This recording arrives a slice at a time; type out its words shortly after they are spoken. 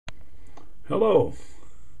Hello.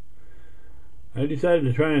 I decided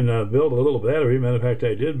to try and build a little battery. Matter of fact,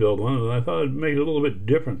 I did build one, and I thought I'd make it a little bit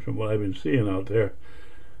different from what I've been seeing out there.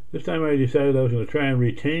 This time I decided I was going to try and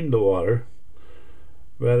retain the water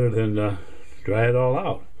rather than dry it all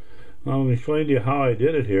out. Now, I'm going to explain to you how I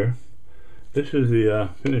did it here. This is the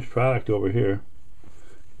finished product over here,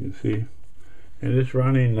 you see, and it's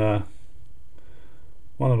running one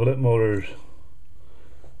of Leitmotor's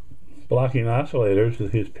blocking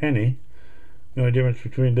oscillators, his penny. The only difference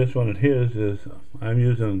between this one and his is I'm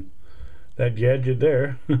using that gadget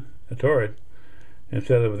there, a Torrid,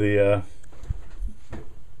 instead of the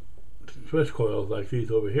Swiss coils like these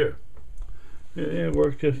over here. It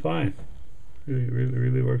works just fine.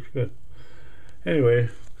 Really works good. Anyway,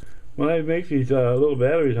 when I make these little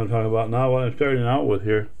batteries I'm talking about now, what I'm starting out with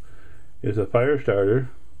here is a fire starter.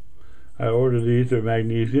 I ordered these, they're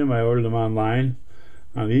Magnesium. I ordered them online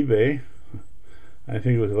on eBay. I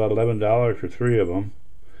think it was about $11 for 3 of them.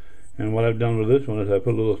 And what I've done with this one is I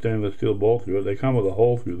put a little stainless steel bolt through it. They come with a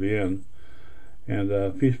hole through the end and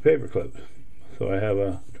a piece of paper clips. So I have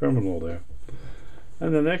a terminal there.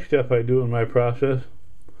 And the next step I do in my process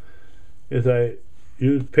is I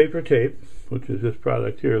use paper tape, which is this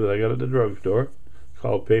product here that I got at the drugstore. It's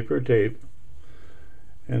called paper tape.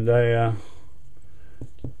 And I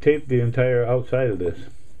tape the entire outside of this,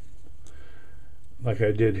 like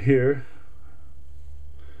I did here.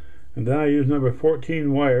 And then I use number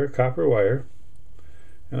 14 wire, copper wire,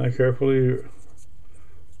 and I carefully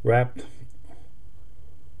wrapped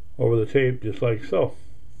over the tape just like so.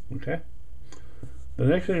 Okay. The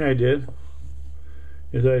next thing I did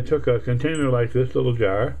is I took a container like this, little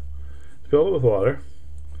jar, filled it with water,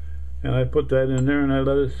 and I put that in there and I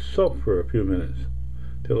let it soak for a few minutes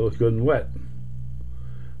till it was good and wet.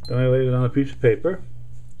 Then I laid it on a piece of paper,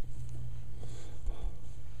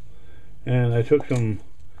 and I took some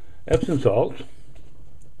Epsom salts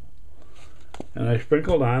and I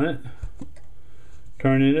sprinkled on it,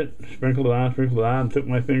 turning it, sprinkled it on, took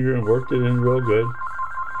my finger and worked it in real good.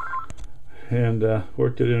 And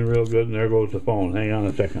worked it in real good, and there goes the phone. Hang on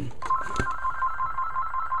a second.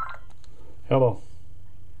 Hello.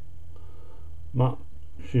 Mom,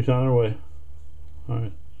 she's on her way.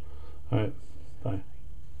 Alright, bye.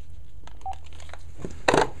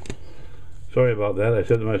 Sorry about that. I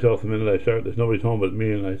said to myself the minute I start this, nobody's home but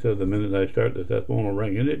me, and I said the minute I start this, that phone will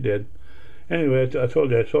ring, and it did. Anyway, I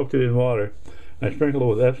told you I soaked it in water, and I sprinkled it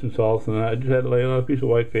with Epsom salts, and I just had to lay it on a piece of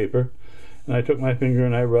white paper, and I took my finger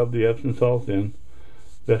and I rubbed the Epsom salts in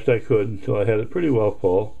best I could until I had it pretty well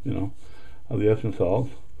full, you know, of the Epsom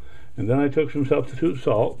salts. And then I took some substitute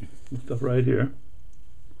salt, this stuff right here,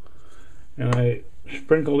 and I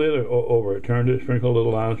sprinkled it over it, turned it, sprinkled a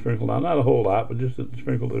little on, sprinkled on, not a whole lot, but just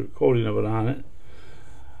sprinkled a coating of it on it.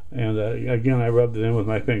 And again, I rubbed it in with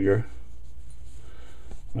my finger,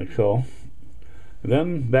 like so. And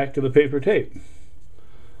then back to the paper tape.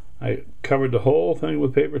 I covered the whole thing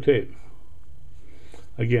with paper tape.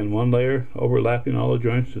 Again, one layer overlapping all the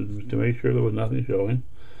joints to make sure there was nothing showing.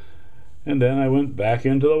 And then I went back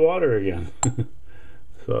into the water again.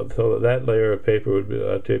 So that layer of paper would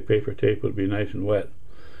be paper tape would be nice and wet.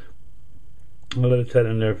 I let it set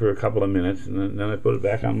in there for a couple of minutes, and then I put it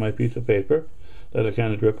back on my piece of paper, let it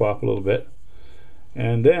kind of drip off a little bit,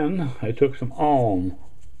 and then I took some alum,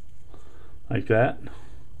 like that.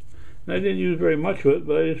 And I didn't use very much of it,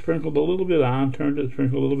 but I just sprinkled a little bit on, turned it,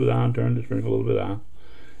 sprinkled a little bit on, turned it, sprinkled a little bit on,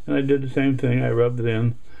 and I did the same thing. I rubbed it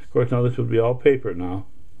in. Of course, now this would be all paper now,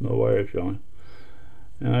 no wire showing,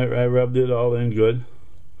 and I rubbed it all in good.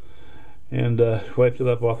 And wiped it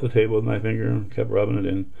up off the table with my finger and kept rubbing it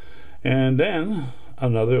in. And then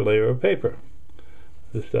another layer of paper.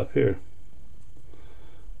 This stuff here.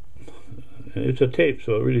 It's a tape,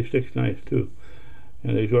 so it really sticks nice too.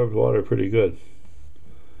 And it absorbs water pretty good.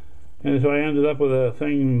 And so I ended up with a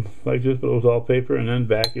thing like this, but it was all paper, and then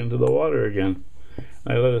back into the water again.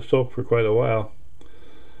 I let it soak for quite a while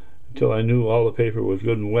until I knew all the paper was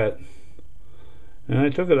good and wet. And I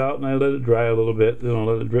took it out and I let it dry a little bit, then I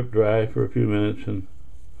let it drip dry for a few minutes and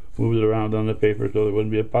moved it around on the paper so there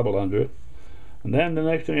wouldn't be a puddle under it. And then the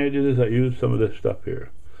next thing I did is I used some of this stuff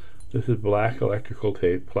here. This is black electrical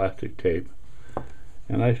tape, plastic tape.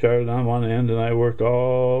 And I started on one end and I worked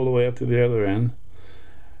all the way up to the other end.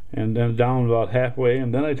 And then down about halfway,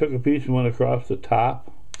 and then I took a piece and went across the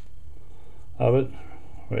top of it,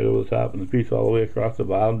 right over the top, and the piece all the way across the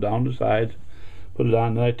bottom, down the sides. Put it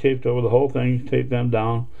on, then I taped over the whole thing, taped them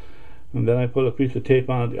down, and then I put a piece of tape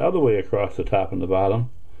on it the other way across the top and the bottom,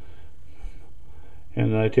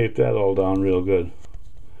 and then I taped that all down real good.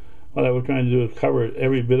 What I was trying to do is cover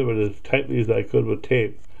every bit of it as tightly as I could with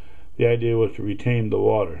tape. The idea was to retain the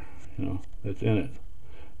water, You know, it's in it.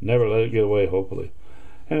 Never let it get away, hopefully.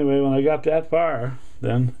 Anyway, when I got that far,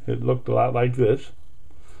 then it looked a lot like this.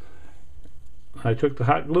 I took the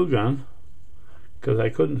hot glue gun, because I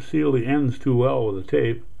couldn't seal the ends too well with the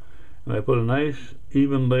tape, and I put a nice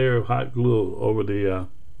even layer of hot glue over the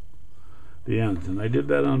ends, and I did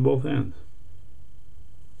that on both ends.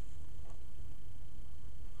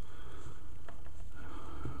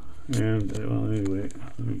 And well, anyway,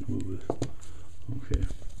 let me move this. Okay.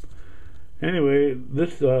 Anyway,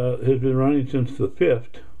 this has been running since the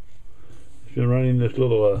 5th. It's been running this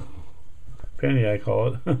little penny, I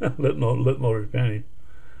call it, lit motor penny,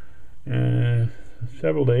 and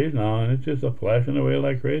several days now, and it's just flashing away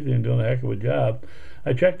like crazy and doing a heck of a job.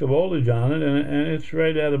 I checked the voltage on it, and it's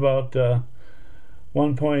right at about a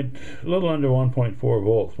little under 1.4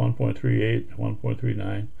 volts, 1.38,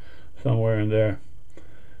 1.39, somewhere in there.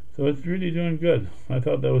 So it's really doing good. I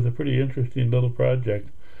thought that was a pretty interesting little project,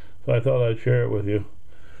 so I thought I'd share it with you,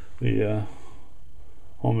 the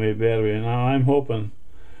homemade battery. And now I'm hoping,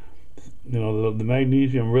 you know, the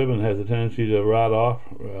magnesium ribbon has a tendency to rot off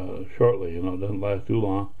shortly. You know, it doesn't last too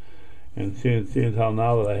long. And seeing how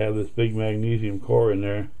now that I have this big magnesium core in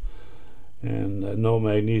there, and no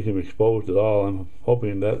magnesium exposed at all, I'm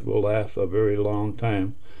hoping that will last a very long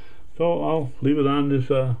time. So I'll leave it on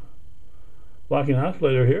this locking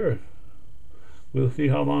oscillator here. We'll see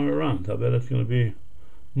how long it runs. I bet it's going to be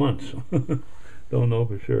months. Don't know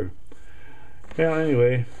for sure. Yeah,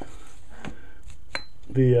 anyway,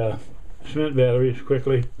 the cement batteries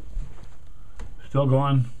quickly still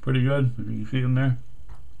going pretty good. If you can see them there,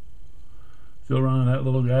 still running that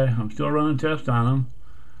little guy. I'm still running tests on them.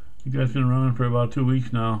 I think that's been running for about 2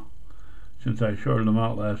 weeks now, since I shorted them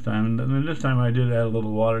out last time. And then this time I did add a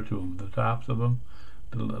little water to them, the tops of them,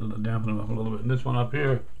 to dampen them up a little bit. And this one up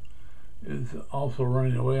here is also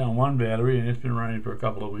running away on one battery, and it's been running for a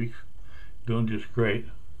couple of weeks, doing just great.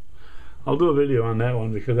 I'll do a video on that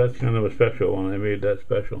one because that's kind of a special one. I made that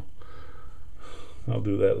special. I'll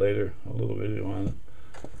do that later, a little video on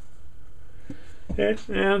it.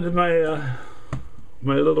 And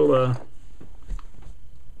my little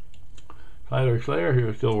Tyler Slayer here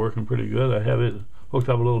is still working pretty good. I have it hooked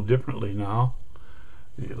up a little differently now.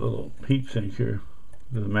 The little heat sink here,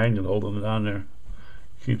 there's a magnet holding it on there,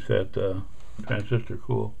 keeps that transistor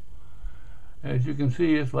cool. As you can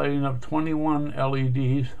see, it's lighting up 21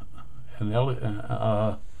 LEDs,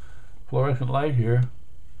 and fluorescent light here,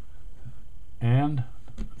 and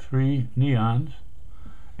 3 neons,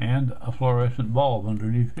 and a fluorescent bulb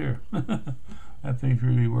underneath here. That thing's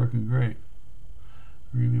really working great.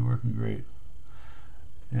 Really working great.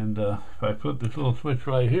 And if I put this little switch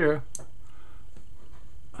right here,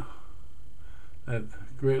 that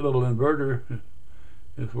great little inverter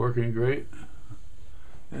is working great.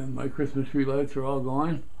 And my Christmas tree lights are all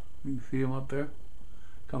going. You can see them up there,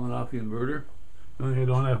 coming off the inverter. The only thing I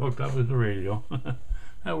don't have hooked up is the radio.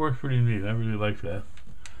 That works pretty neat. I really like that.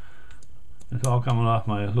 It's all coming off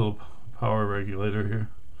my little power regulator here,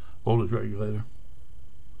 voltage regulator.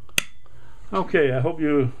 Okay, I hope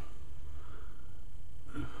you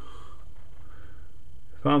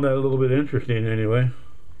found that a little bit interesting anyway.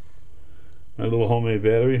 My little homemade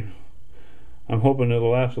battery. I'm hoping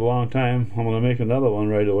it'll last a long time. I'm going to make another one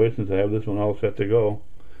right away since I have this one all set to go.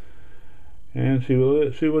 And see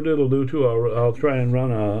what it'll do too. I'll try and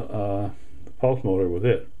run a pulse motor with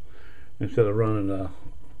it instead of running a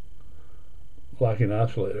locking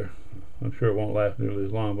oscillator. I'm sure it won't last nearly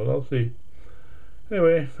as long, but I'll see.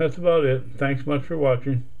 Anyway, that's about it. Thanks much for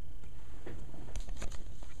watching.